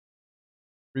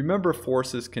Remember,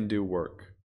 forces can do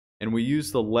work. And we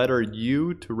use the letter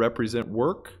U to represent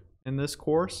work in this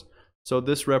course. So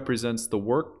this represents the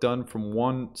work done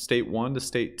from state 1 to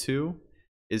state 2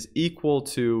 is equal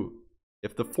to,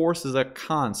 if the force is a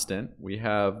constant, we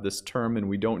have this term and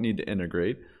we don't need to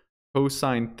integrate,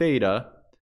 cosine theta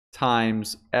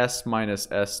times S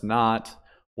minus S naught,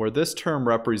 where this term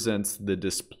represents the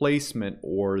displacement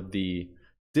or the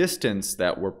distance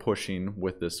that we're pushing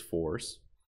with this force.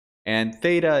 And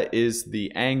theta is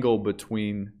the angle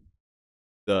between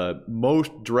the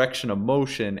direction of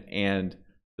motion and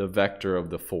the vector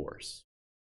of the force.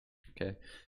 Okay.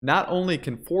 Not only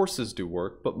can forces do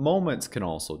work, but moments can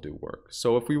also do work.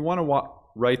 So if we want to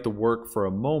write the work for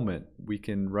a moment, we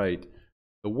can write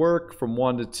the work from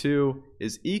 1 to 2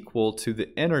 is equal to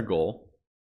the integral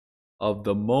of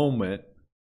the moment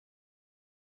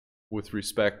with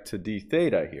respect to d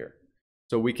theta here.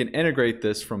 So we can integrate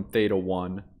this from theta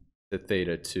 1 to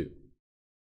theta 2.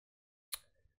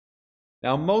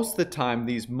 Now, most of the time,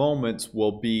 these moments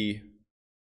will be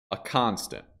a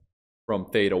constant from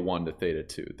theta 1 to theta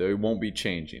 2. They won't be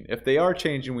changing. If they are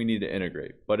changing, we need to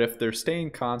integrate. But if they're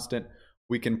staying constant,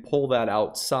 we can pull that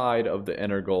outside of the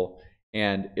integral.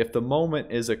 And if the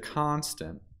moment is a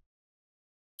constant,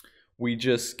 we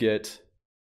just get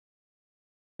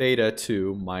theta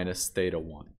 2 minus theta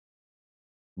 1.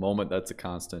 Moment, that's a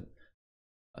constant.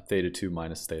 Theta 2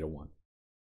 minus theta 1.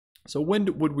 So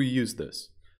when would we use this?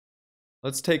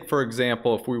 Let's take, for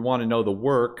example, if we want to know the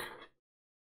work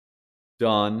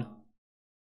done,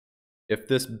 if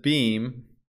this beam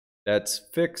that's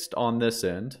fixed on this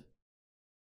end,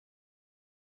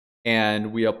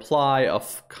 and we apply a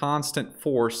constant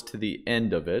force to the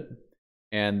end of it,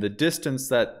 and the distance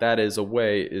that is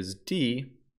away is d,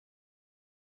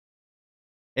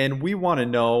 and we want to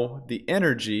know the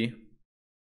energy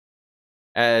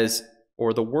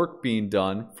or the work being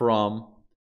done from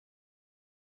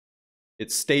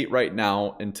its state right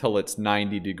now until it's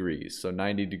 90 degrees. So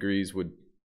 90 degrees would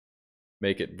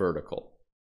make it vertical.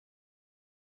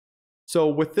 So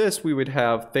with this, we would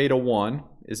have theta 1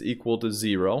 is equal to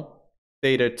 0.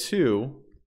 Theta 2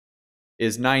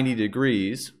 is 90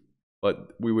 degrees,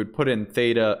 but we would put in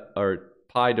theta, or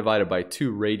pi divided by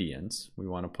 2 radians. We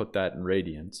want to put that in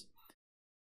radians.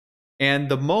 And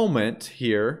the moment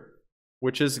here,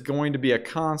 which is going to be a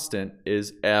constant,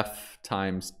 is F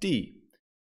times d.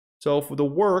 So for the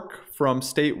work from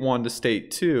state 1 to state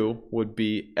 2 would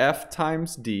be F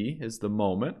times d is the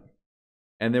moment,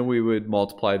 and then we would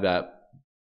multiply that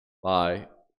by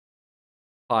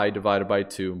pi divided by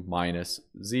 2 minus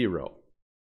 0.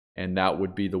 And that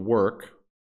would be the work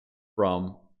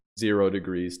from 0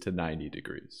 degrees to 90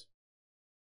 degrees.